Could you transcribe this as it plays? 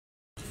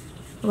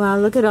Wow,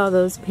 look at all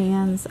those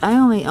pans. I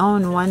only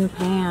own one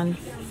pan.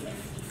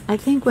 I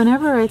think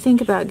whenever I think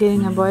about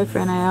getting a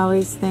boyfriend, I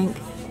always think,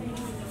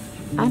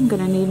 I'm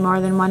gonna need more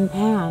than one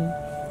pan.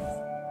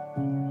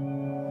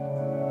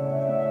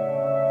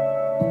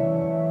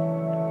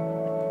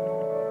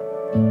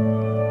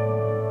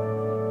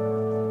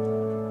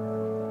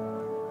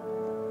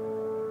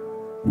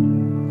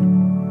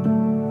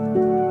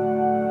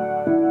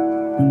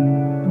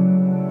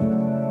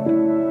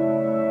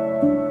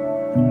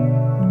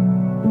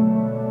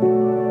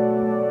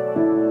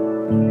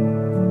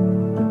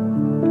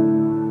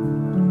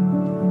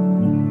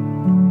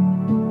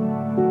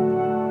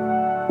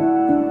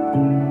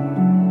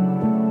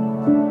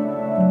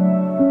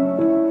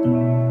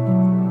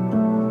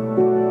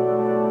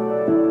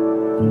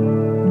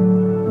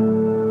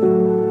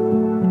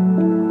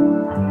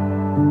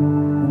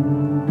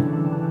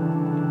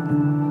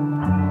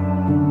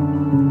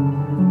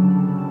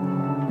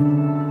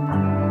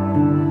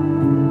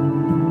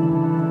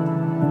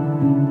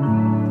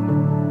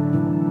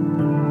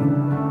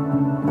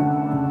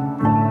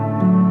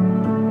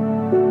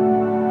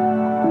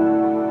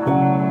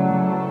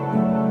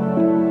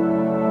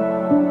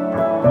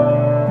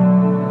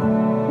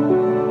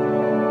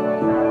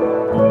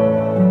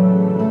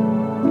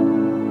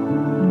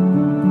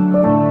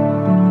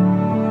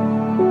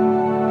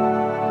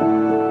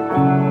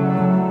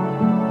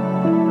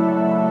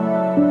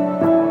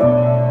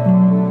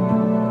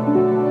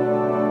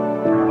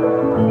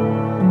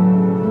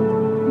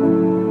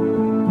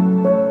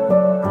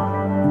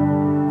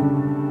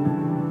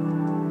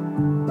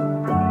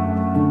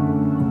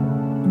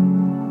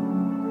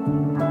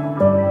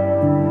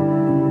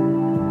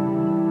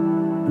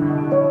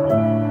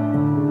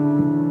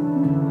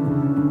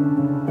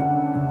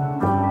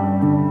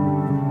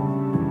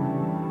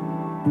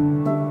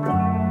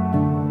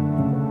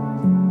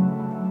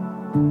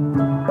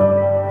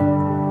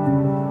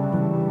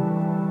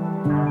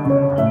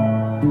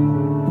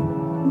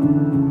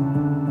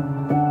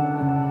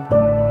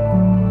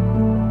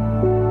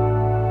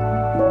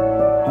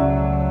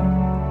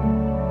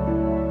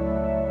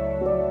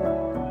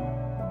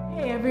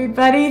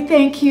 Everybody,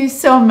 thank you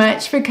so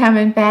much for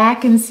coming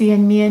back and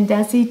seeing me and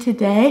Desi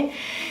today.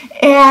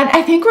 And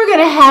I think we're going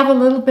to have a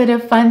little bit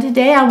of fun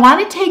today. I want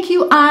to take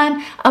you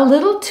on a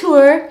little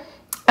tour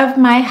of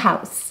my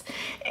house.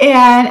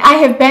 And I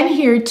have been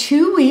here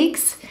 2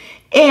 weeks,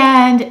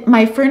 and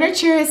my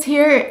furniture is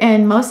here,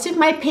 and most of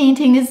my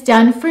painting is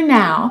done for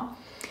now.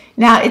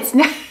 Now, it's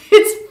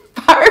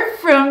far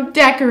from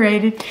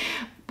decorated,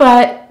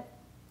 but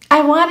I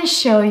want to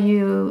show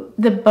you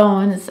the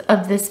bones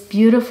of this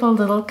beautiful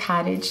little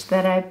cottage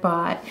that I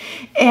bought.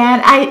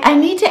 And I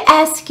need to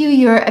ask you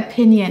your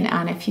opinion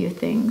on a few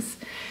things.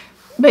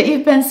 But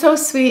you've been so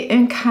sweet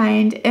and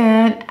kind,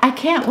 and I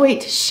can't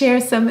wait to share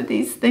some of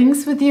these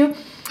things with you.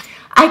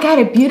 I got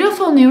a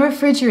beautiful new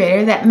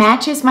refrigerator that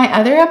matches my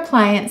other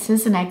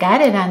appliances, and I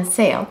got it on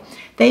sale.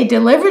 They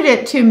delivered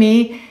it to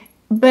me,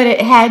 but it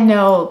had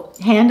no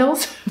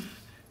handles.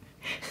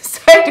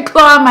 I had to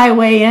claw my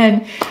way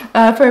in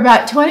for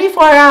about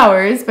 24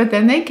 hours, but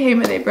then they came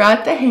and they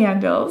brought the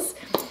handles.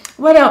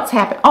 What else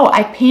happened? Oh,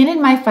 I painted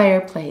my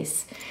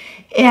fireplace.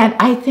 And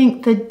I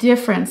think the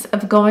difference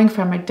of going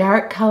from a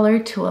dark color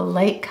to a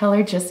light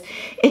color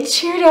it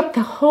cheered up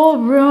the whole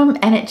room,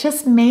 and it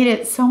just made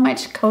it so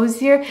much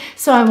cozier.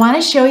 So I want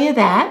to show you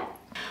that.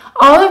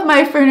 All of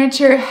my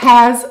furniture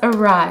has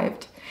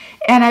arrived,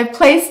 and I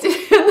placed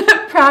it in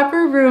the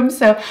proper room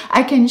so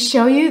I can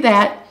show you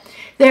that.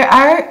 There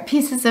are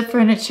pieces of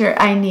furniture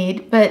I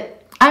need,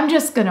 but I'm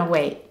just going to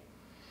wait.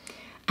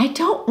 I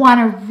don't want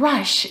to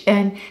rush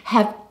and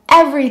have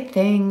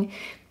everything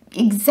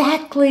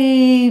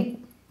exactly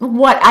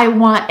what I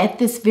want at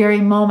this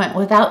very moment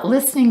without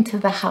listening to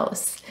the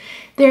house.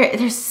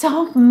 There's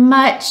so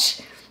much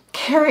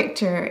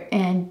character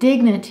and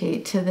dignity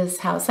to this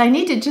house. I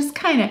need to just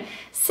kind of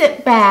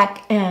sit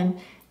back and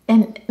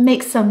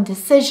make some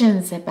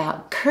decisions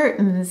about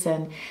curtains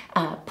and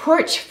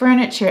porch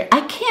furniture.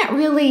 I can't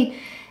really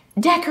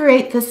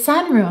decorate the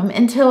sunroom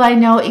until I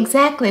know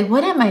exactly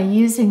what am I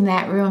using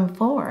that room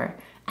for.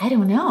 I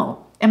don't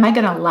know. Am I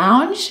going to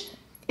lounge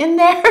in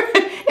there?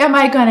 Am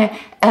I going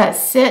to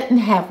sit and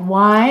have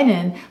wine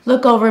and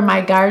look over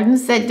my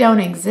gardens that don't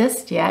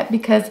exist yet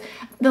because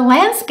the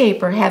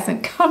landscaper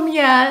hasn't come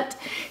yet?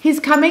 He's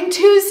coming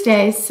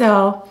Tuesday,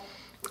 so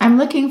I'm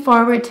looking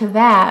forward to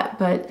that.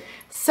 But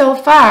so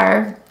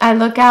far, I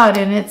look out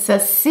and it's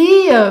a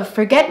sea of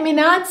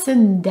forget-me-nots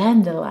and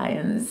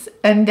dandelions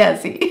and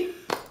Desi.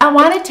 I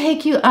want to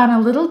take you on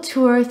a little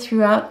tour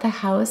throughout the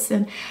house,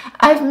 and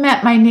I've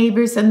met my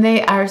neighbors, and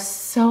they are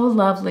so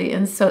lovely.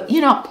 And so,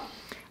 you know,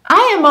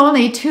 I am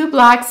only 2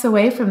 blocks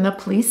away from the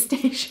police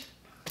station.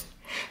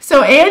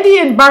 So Andy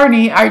and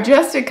Barney are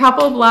just a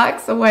couple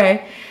blocks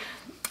away.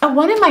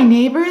 One of my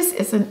neighbors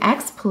is an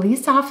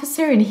ex-police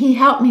officer, and he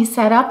helped me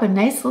set up a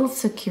nice little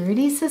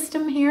security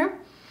system here.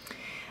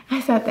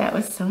 I thought that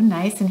was so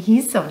nice, and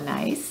he's so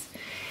nice.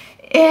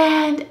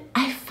 And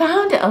I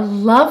found a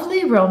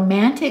lovely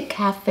romantic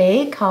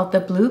cafe called the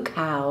Blue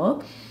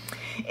Cow.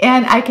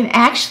 And I can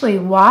actually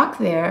walk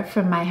there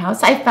from my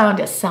house. I found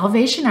a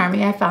Salvation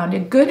Army. I found a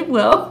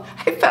Goodwill.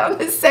 I found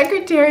the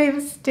Secretary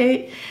of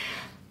State.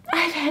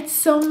 I've had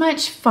so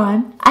much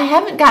fun. I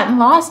haven't gotten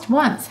lost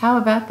once. How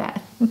about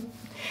that?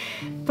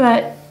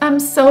 But I'm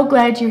so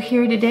glad you're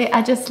here today.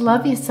 I just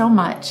love you so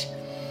much.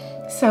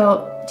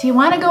 So, do you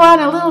want to go on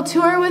a little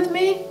tour with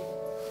me?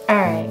 All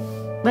right,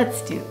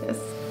 let's do this.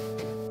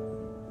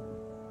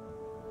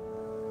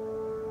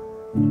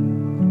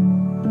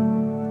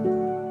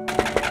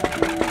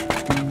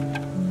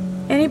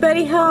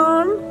 Anybody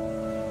home?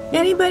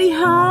 Anybody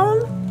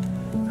home?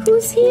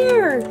 Who's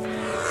here?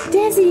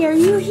 Desi, are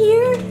you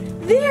here?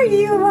 There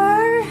you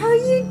are. How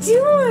you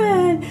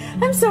doing?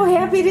 I'm so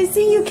happy to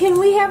see you. Can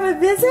we have a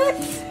visit?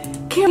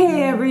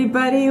 Hey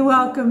everybody,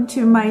 welcome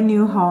to my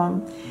new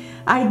home.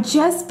 I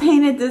just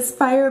painted this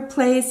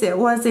fireplace. It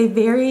was a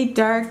very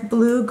dark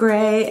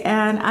blue-gray,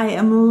 and I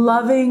am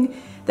loving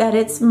that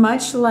it's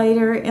much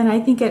lighter, and I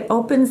think it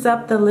opens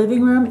up the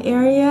living room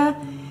area.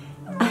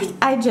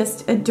 I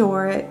just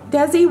adore it.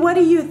 Desi, what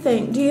do you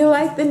think? Do you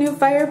like the new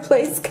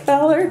fireplace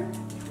color?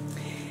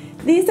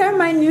 These are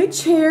my new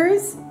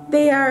chairs.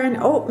 They are an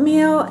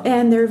oatmeal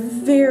and they're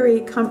very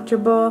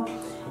comfortable.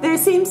 There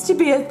seems to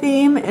be a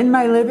theme in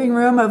my living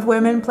room of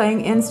women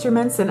playing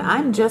instruments, and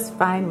I'm just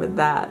fine with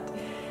that.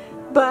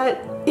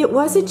 But it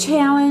was a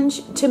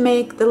challenge to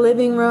make the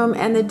living room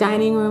and the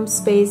dining room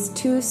space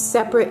two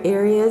separate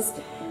areas,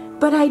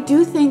 but I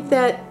do think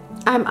that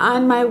I'm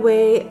on my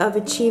way of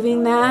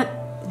achieving that.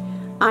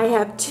 I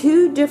have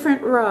two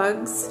different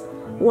rugs,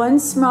 one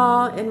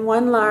small and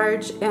one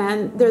large,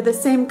 and they're the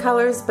same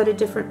colors but a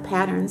different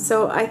pattern.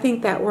 So I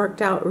think that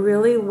worked out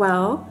really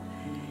well.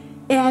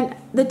 And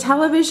the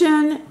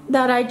television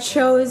that I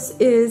chose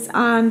is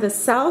on the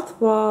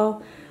south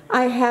wall.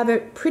 I have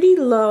it pretty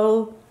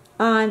low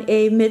on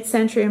a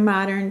mid-century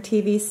modern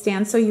TV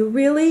stand, so you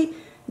really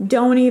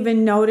don't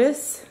even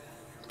notice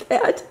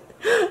that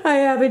I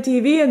have a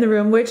TV in the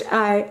room, which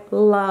I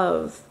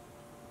love.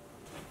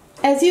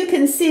 As you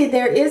can see,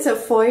 there is a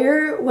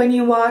foyer when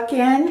you walk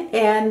in,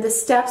 and the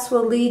steps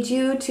will lead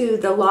you to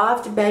the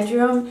loft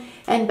bedroom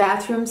and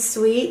bathroom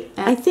suite.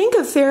 I think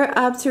a fair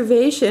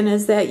observation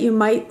is that you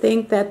might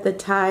think that the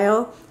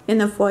tile in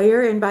the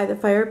foyer and by the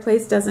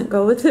fireplace doesn't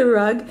go with the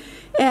rug,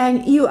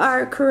 and you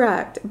are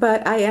correct,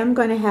 but I am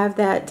going to have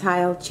that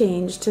tile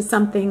changed to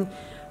something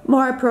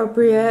more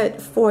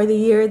appropriate for the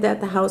year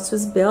that the house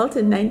was built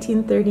in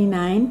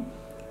 1939.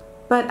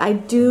 But I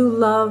do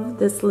love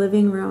this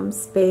living room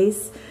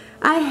space.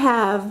 I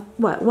have,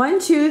 what,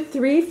 1, 2,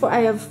 3, 4, I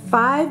have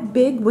 5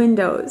 big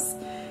windows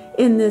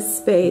in this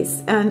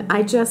space, and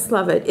I just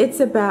love it.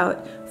 It's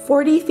about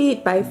 40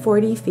 feet by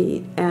 40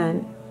 feet,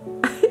 and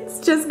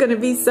it's just going to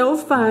be so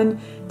fun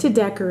to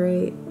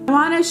decorate. I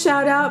want to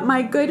shout out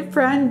my good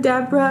friend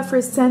Debra for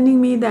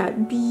sending me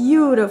that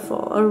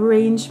beautiful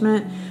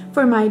arrangement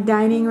for my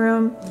dining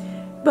room,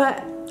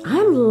 but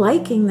I'm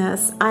liking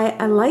this.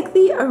 I like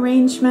the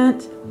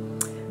arrangement.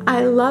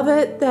 I love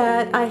it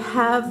that I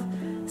have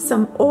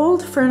some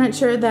old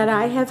furniture that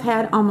I have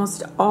had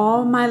almost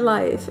all my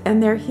life,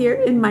 and they're here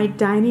in my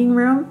dining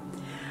room.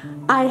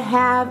 I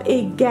have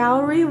a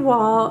gallery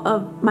wall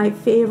of my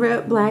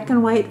favorite black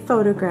and white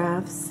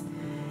photographs,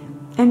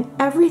 and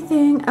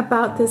everything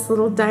about this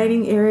little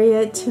dining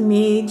area to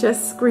me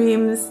just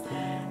screams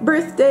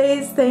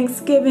birthdays,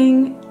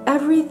 Thanksgiving,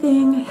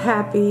 everything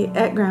happy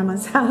at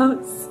Grandma's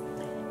house.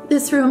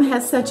 This room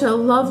has such a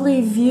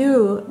lovely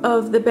view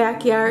of the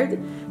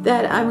backyard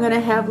that I'm going to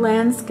have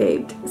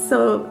landscaped.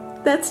 So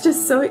that's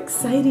just so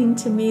exciting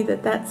to me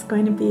that that's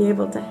going to be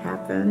able to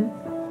happen.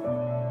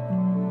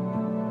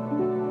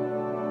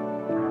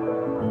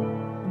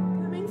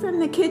 Coming from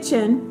the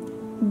kitchen,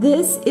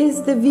 this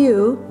is the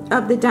view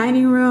of the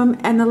dining room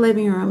and the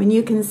living room, and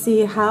you can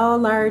see how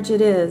large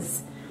it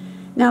is.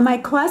 Now my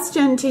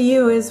question to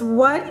you is,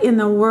 what in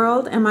the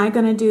world am I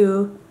going to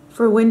do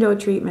for window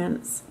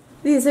treatments?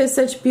 These are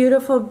such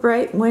beautiful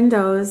bright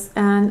windows,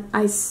 and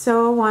I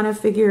so want to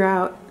figure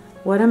out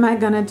what am I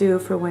going to do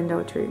for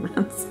window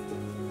treatments.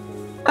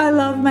 I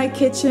love my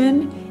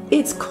kitchen.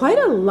 It's quite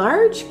a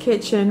large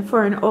kitchen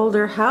for an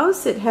older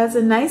house. It has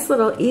a nice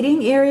little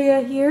eating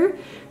area here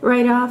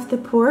right off the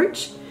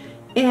porch,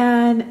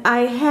 and I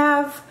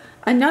have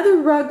another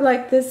rug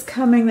like this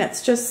coming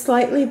that's just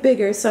slightly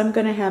bigger, so I'm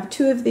going to have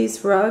 2 of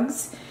these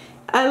rugs.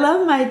 I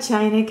love my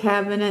china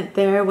cabinet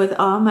there with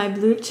all my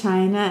blue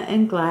china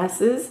and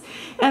glasses,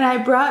 and I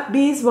brought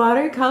Bee's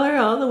watercolor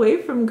all the way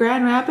from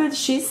Grand Rapids.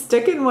 She's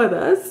sticking with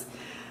us.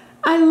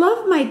 I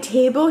love my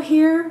table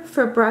here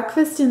for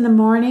breakfast in the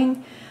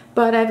morning,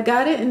 but I've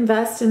got to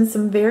invest in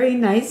some very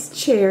nice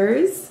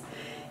chairs,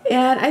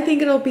 and I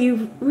think it'll be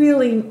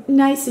really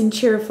nice and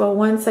cheerful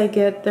once I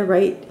get the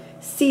right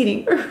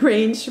seating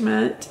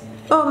arrangement.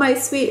 Oh, my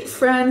sweet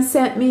friend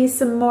sent me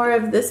some more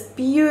of this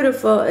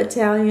beautiful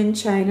Italian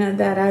china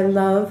that I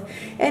love.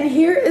 And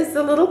here is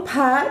the little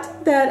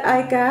pot that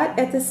I got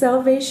at the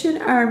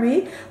Salvation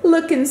Army,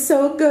 looking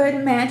so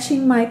good,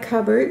 matching my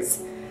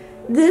cupboards.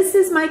 This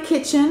is my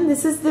kitchen.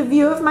 This is the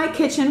view of my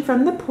kitchen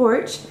from the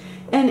porch.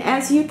 And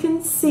as you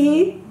can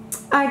see,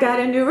 I got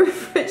a new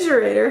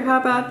refrigerator. How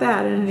about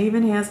that? And it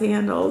even has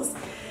handles.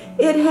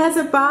 It has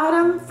a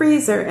bottom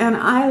freezer, and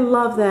I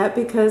love that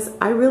because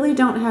I really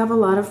don't have a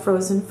lot of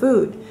frozen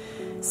food.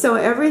 So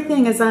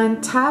everything is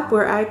on top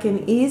where I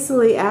can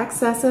easily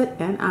access it,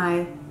 and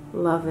I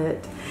love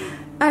it.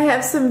 I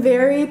have some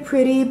very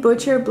pretty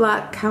butcher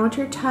block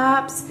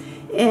countertops,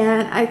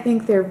 and I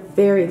think they're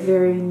very,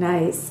 very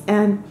nice.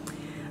 And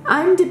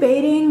I'm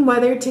debating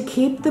whether to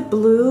keep the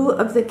blue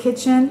of the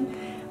kitchen.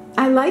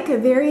 I like a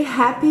very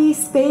happy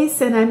space,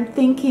 and I'm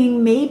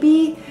thinking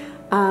maybe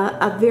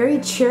a very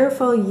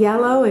cheerful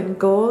yellow and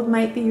gold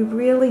might be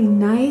really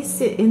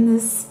nice in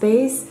this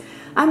space.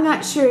 I'm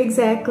not sure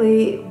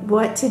exactly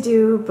what to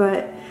do,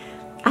 but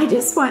I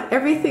just want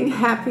everything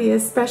happy,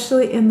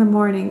 especially in the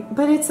morning.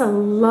 But it's a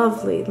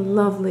lovely,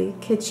 lovely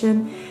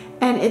kitchen,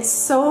 and it's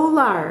so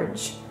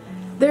large.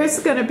 There's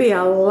going to be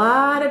a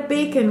lot of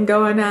baking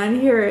going on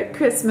here at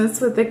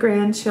Christmas with the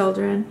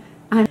grandchildren.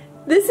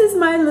 This is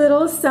my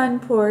little sun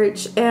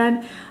porch,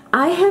 and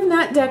I have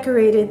not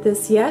decorated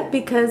this yet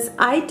because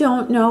I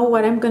don't know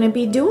what I'm going to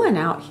be doing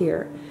out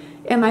here.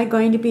 Am I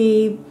going to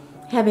be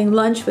having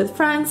lunch with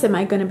friends? Am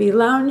I going to be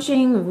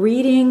lounging,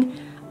 reading?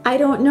 I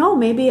don't know.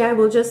 Maybe I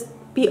will just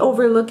be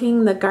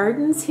overlooking the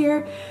gardens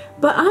here.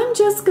 But I'm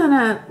just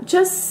gonna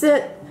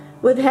sit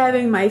with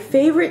having my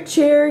favorite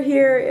chair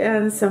here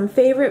and some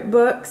favorite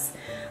books.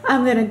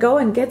 I'm gonna go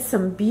and get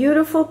some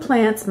beautiful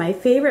plants, my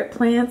favorite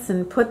plants,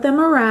 and put them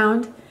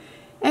around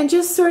and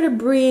just sort of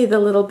breathe a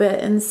little bit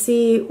and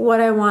see what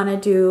I want to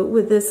do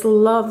with this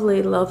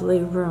lovely, lovely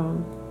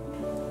room.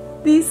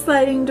 These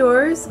sliding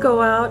doors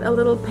go out a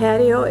little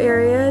patio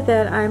area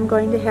that I'm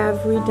going to have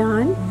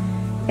redone,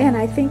 and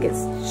I think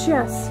it's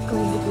just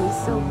going to be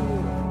so beautiful.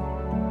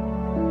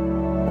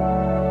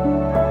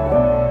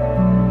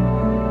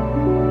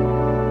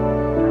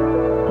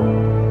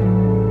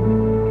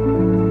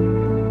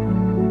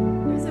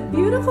 There's a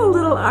beautiful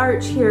little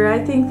arch here.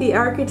 I think the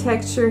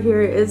architecture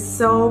here is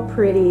so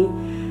pretty.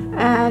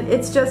 And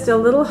it's just a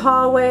little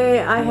hallway.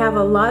 I have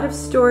a lot of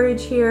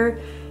storage here.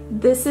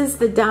 This is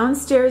the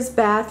downstairs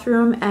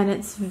bathroom, and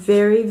it's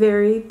very,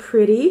 very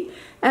pretty.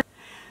 And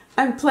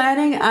I'm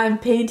planning on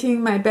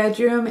painting my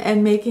bedroom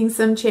and making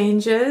some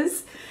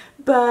changes,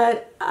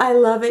 but I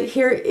love it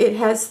here. It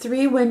has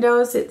 3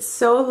 windows. It's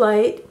so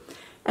light.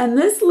 And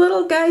this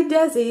little guy,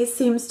 Desi,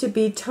 seems to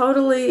be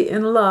totally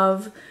in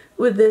love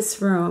with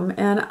this room.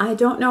 And I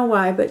don't know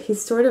why, but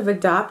he's sort of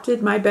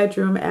adopted my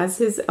bedroom as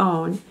his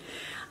own.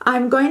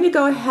 I'm going to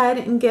go ahead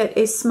and get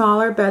a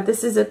smaller bed.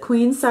 This is a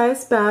queen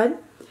size bed,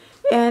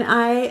 and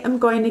I am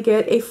going to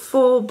get a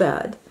full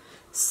bed.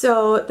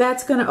 So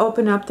that's going to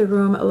open up the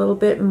room a little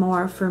bit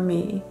more for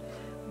me.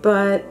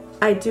 But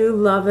I do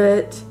love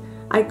it.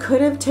 I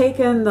could have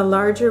taken the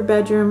larger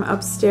bedroom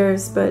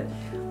upstairs, but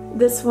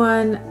this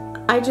one,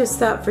 I just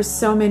thought for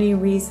so many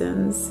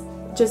reasons,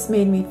 just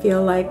made me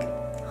feel like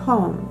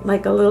home,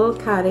 like a little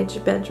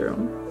cottage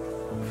bedroom.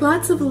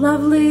 Lots of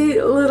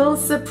lovely little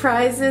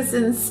surprises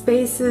and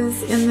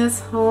spaces in this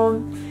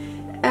home,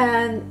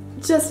 and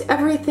just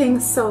everything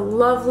so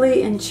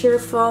lovely and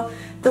cheerful.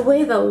 The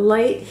way the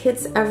light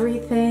hits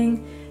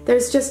everything.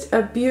 There's just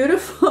a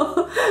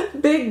beautiful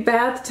big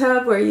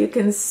bathtub where you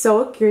can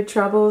soak your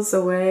troubles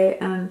away,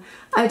 and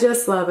I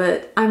just love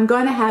it. I'm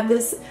going to have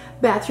this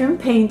bathroom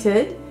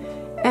painted,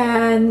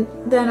 and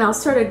then I'll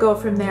sort of go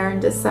from there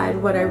and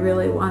decide what I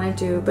really want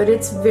to do, but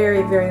it's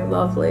very, very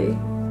lovely.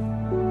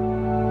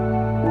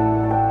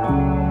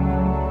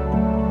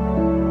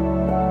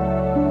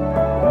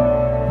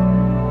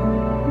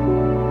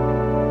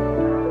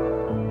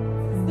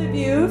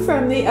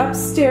 From the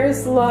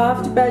upstairs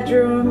loft,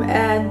 bedroom,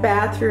 and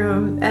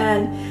bathroom,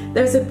 and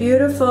there's a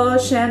beautiful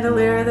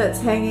chandelier that's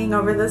hanging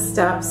over the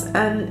steps,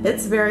 and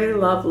it's very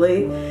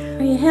lovely.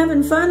 Are you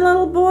having fun,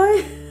 little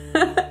boy?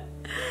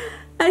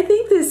 I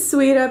think this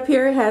suite up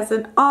here has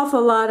an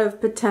awful lot of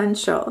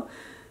potential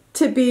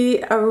to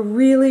be a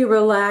really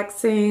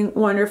relaxing,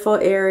 wonderful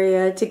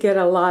area to get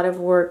a lot of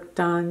work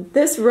done.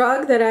 This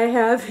rug that I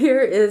have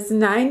here is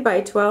 9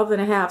 by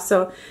 12.5,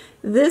 so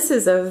this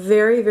is a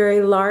very,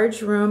 very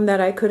large room that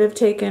I could have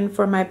taken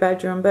for my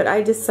bedroom, but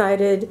I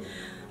decided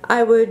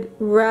I would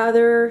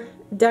rather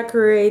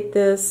decorate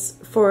this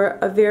for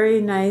a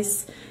very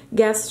nice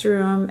guest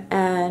room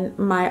and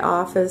my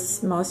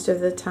office most of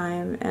the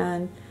time,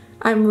 and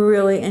I'm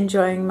really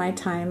enjoying my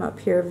time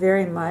up here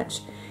very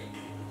much.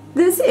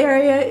 This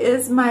area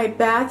is my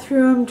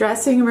bathroom,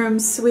 dressing room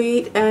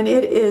suite, and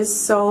it is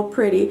so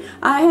pretty.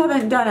 I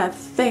haven't done a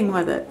thing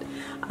with it.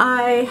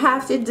 I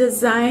have to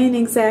design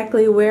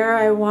exactly where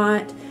I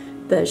want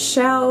the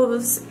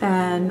shelves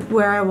and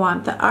where I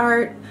want the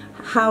art,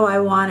 how I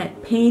want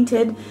it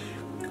painted.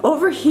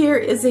 Over here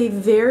is a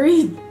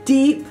very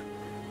deep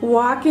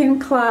walk-in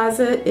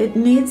closet. It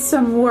needs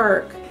some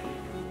work.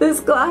 This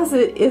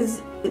closet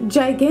is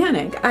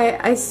gigantic.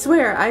 I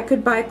swear I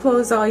could buy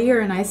clothes all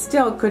year and I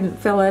still couldn't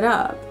fill it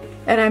up.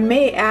 And I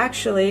may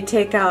actually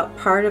take out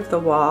part of the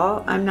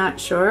wall, I'm not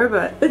sure,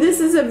 but this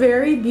is a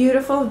very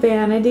beautiful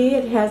vanity.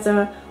 It has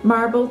a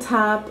marble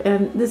top,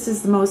 and this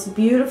is the most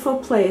beautiful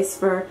place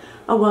for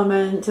a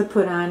woman to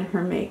put on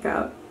her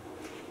makeup.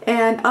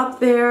 And up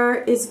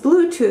there is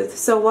Bluetooth,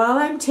 so while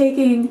I'm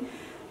taking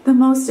the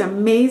most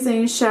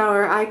amazing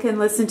shower, I can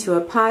listen to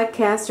a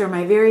podcast or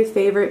my very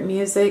favorite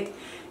music,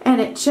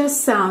 and it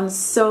just sounds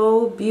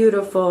so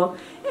beautiful.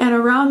 And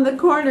around the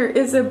corner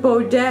is a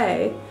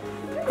bidet,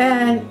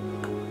 and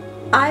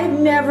I've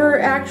never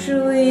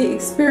actually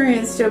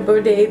experienced a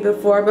bidet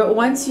before, but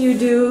once you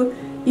do,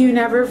 you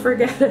never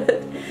forget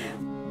it.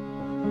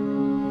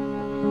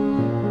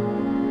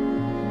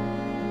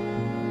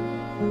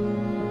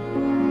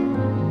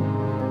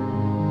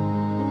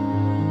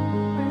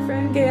 My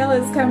friend Gail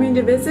is coming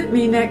to visit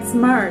me next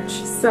March,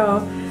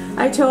 so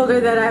I told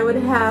her that I would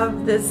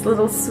have this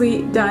little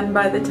suite done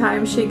by the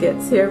time she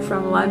gets here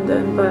from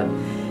London, but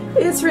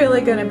it's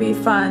really going to be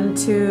fun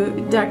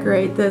to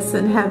decorate this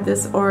and have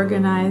this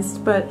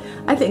organized, but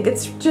I think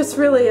it's just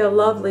really a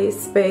lovely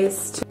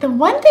space. The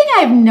one thing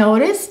I've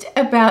noticed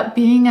about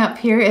being up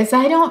here is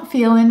I don't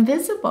feel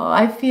invisible.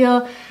 I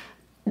feel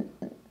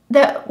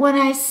that when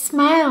I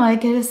smile, I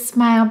get a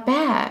smile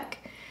back.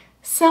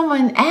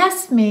 Someone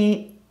asked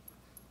me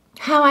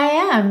how I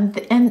am,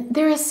 and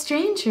they're a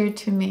stranger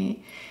to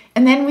me.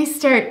 And then we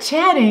start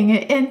chatting,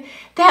 and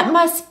that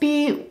must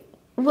be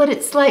what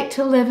it's like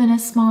to live in a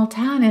small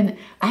town, and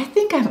I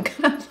think I'm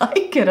gonna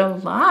like it a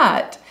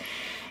lot.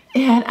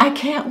 And I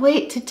can't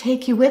wait to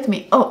take you with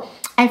me. Oh,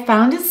 I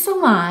found a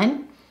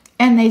salon,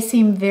 and they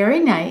seem very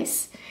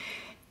nice.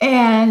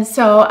 And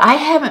so I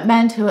haven't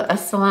been to a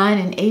salon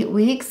in 8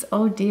 weeks.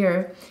 Oh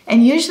dear.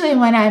 And usually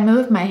when I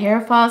move, my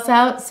hair falls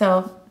out,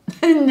 so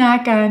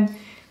knock on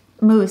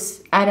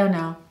moose, I don't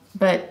know,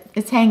 but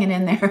it's hanging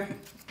in there.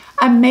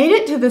 I made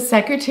it to the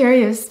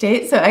Secretary of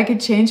State so I could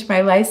change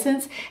my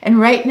license, and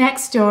right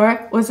next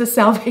door was a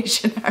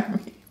Salvation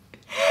Army.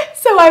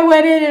 So I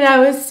went in and I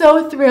was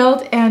so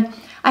thrilled, and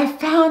I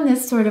found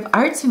this sort of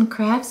arts and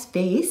crafts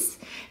vase,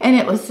 and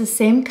it was the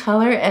same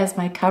color as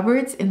my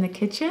cupboards in the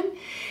kitchen.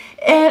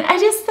 And I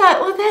just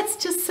thought, well, that's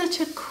just such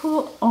a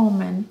cool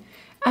omen.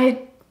 I've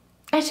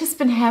just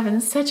been having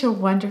such a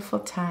wonderful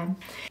time.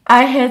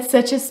 I had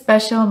such a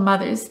special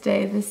Mother's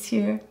Day this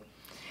year.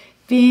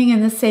 Being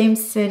in the same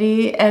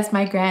city as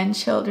my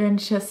grandchildren,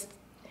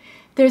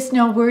 there's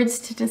no words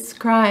to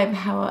describe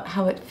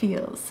how it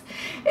feels.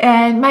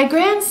 And my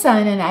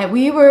grandson and I,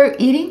 we were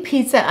eating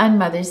pizza on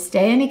Mother's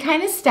Day, and he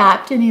kind of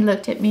stopped and he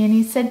looked at me and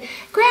he said,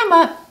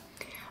 "Grandma,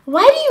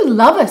 why do you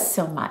love us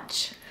so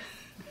much?"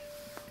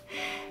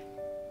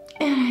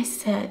 And I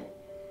said,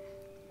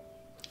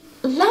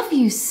 "Love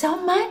you so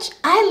much?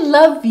 I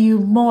love you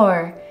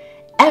more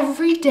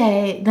every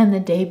day than the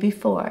day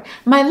before.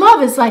 My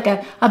love is like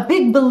a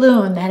big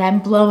balloon that I'm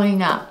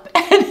blowing up."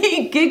 And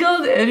he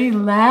giggled and he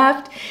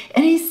laughed,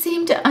 and he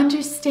seemed to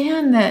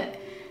understand that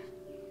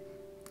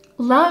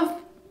love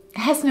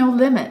has no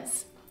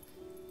limits.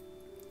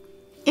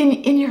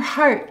 In your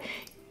heart,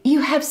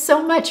 you have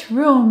so much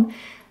room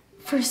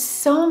for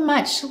so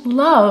much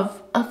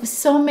love of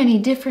so many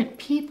different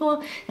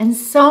people and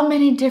so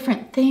many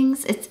different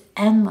things. It's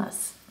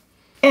endless.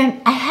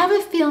 And I have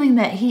a feeling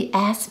that he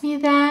asked me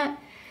that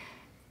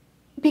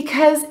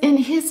because in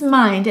his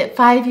mind at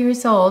 5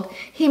 years old,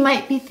 he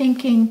might be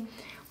thinking,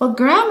 well,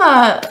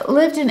 Grandma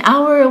lived an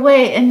hour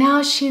away and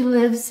now she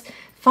lives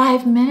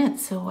 5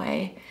 minutes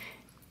away.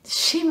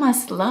 She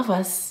must love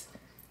us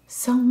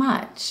so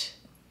much.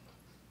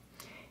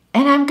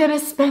 And I'm going to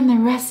spend the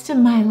rest of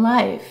my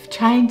life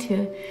trying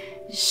to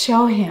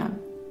show him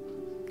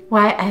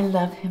why I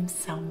love him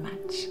so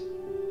much.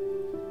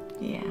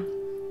 Yeah.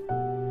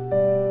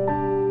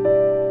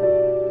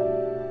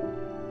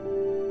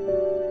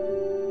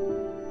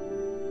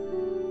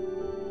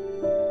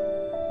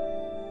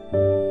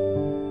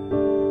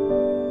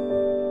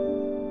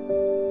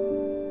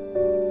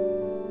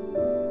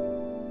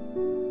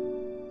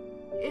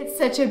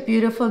 Such a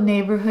beautiful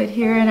neighborhood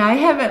here, and I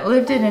haven't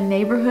lived in a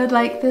neighborhood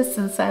like this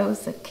since I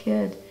was a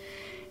kid.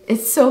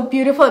 It's so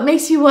beautiful. It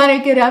makes you want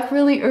to get up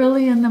really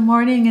early in the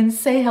morning and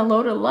say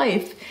hello to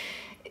life.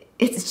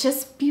 It's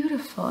just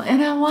beautiful,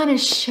 and I want to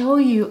show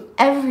you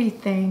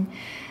everything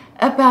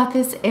about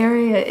this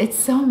area. It's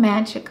so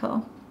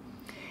magical.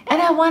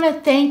 And I want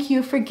to thank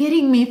you for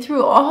getting me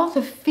through all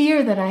the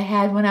fear that I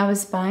had when I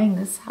was buying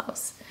this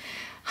house.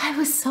 I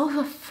was so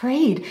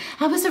afraid.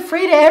 I was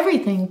afraid of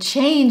everything,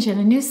 change and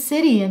a new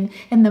city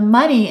and the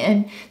money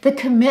and the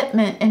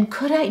commitment. And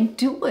could I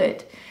do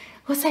it?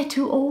 Was I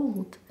too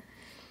old?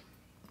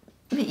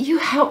 But you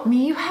helped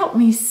me. You helped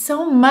me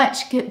so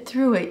much get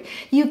through it.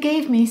 You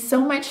gave me so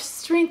much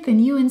strength,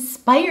 and you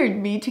inspired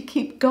me to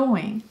keep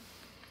going.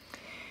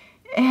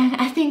 And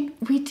I think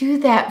we do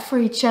that for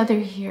each other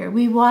here.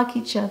 We walk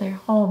each other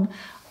home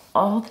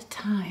all the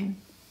time.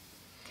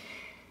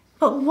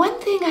 But one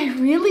thing I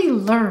really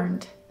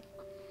learned,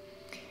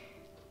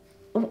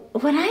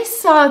 when I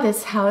saw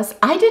this house,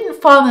 I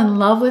didn't fall in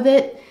love with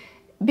it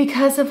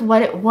because of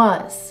what it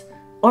was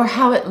or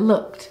how it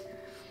looked.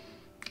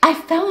 I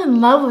fell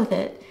in love with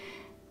it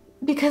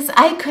because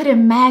I could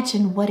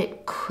imagine what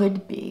it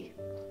could be.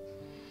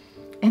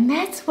 And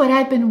that's what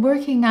I've been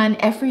working on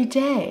every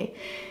day.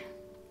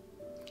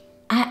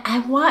 I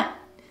want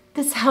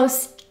this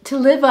house to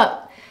live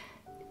up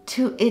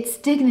to its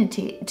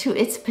dignity, to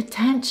its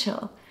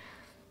potential.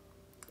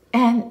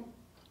 And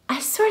I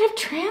sort of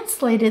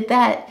translated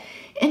that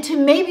into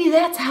maybe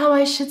that's how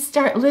I should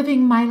start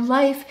living my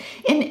life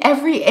in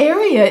every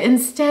area.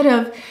 Instead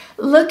of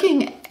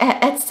looking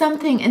at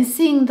something and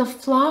seeing the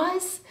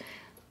flaws,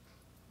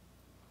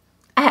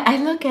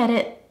 I look at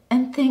it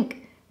and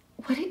think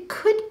what it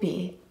could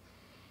be.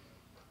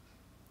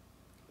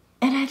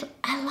 And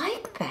I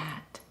like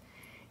that.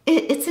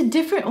 It's a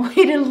different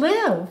way to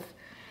live.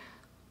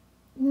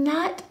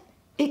 Not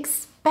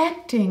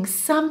expecting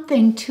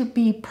something to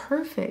be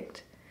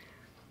perfect,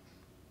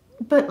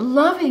 but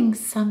loving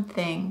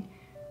something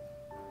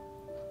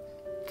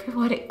for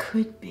what it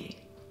could be.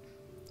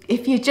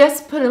 If you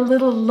just put a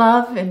little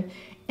love and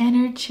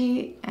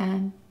energy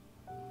and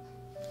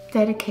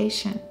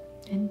dedication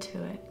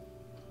into it.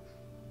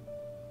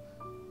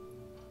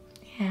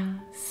 Yeah,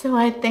 so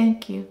I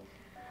thank you.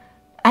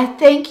 I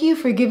thank you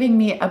for giving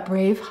me a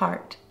brave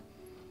heart.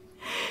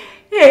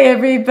 Hey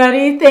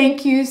everybody,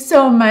 thank you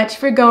so much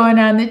for going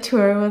on the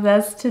tour with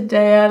us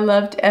today. I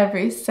loved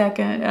every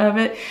second of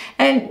it.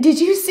 And did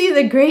you see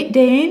the Great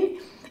Dane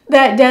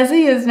that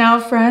Desi is now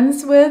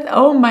friends with?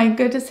 Oh my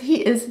goodness,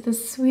 he is the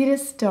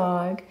sweetest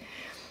dog.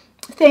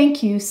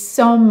 Thank you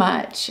so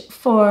much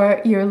for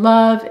your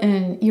love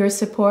and your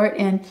support.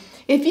 And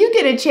if you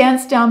get a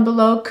chance down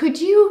below,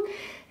 could you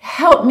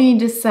help me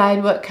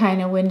decide what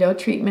kind of window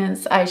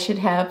treatments I should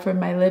have for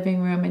my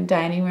living room and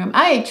dining room?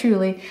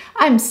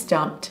 I'm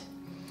stumped.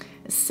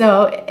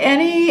 So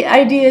any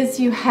ideas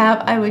you have,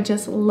 I would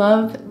just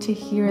love to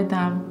hear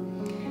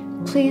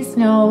them. Please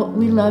know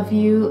we love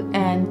you,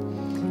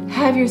 and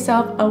have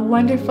yourself a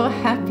wonderful,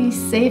 happy,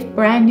 safe,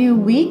 brand new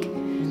week.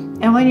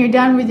 And when you're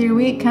done with your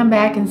week, come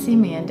back and see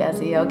me and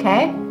Desi,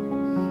 okay?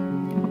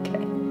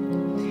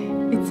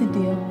 Okay. It's a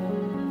deal.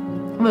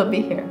 We'll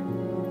be here.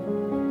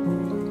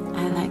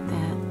 I like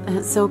that.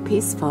 That's so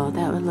peaceful.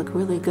 That would look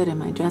really good in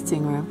my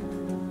dressing room.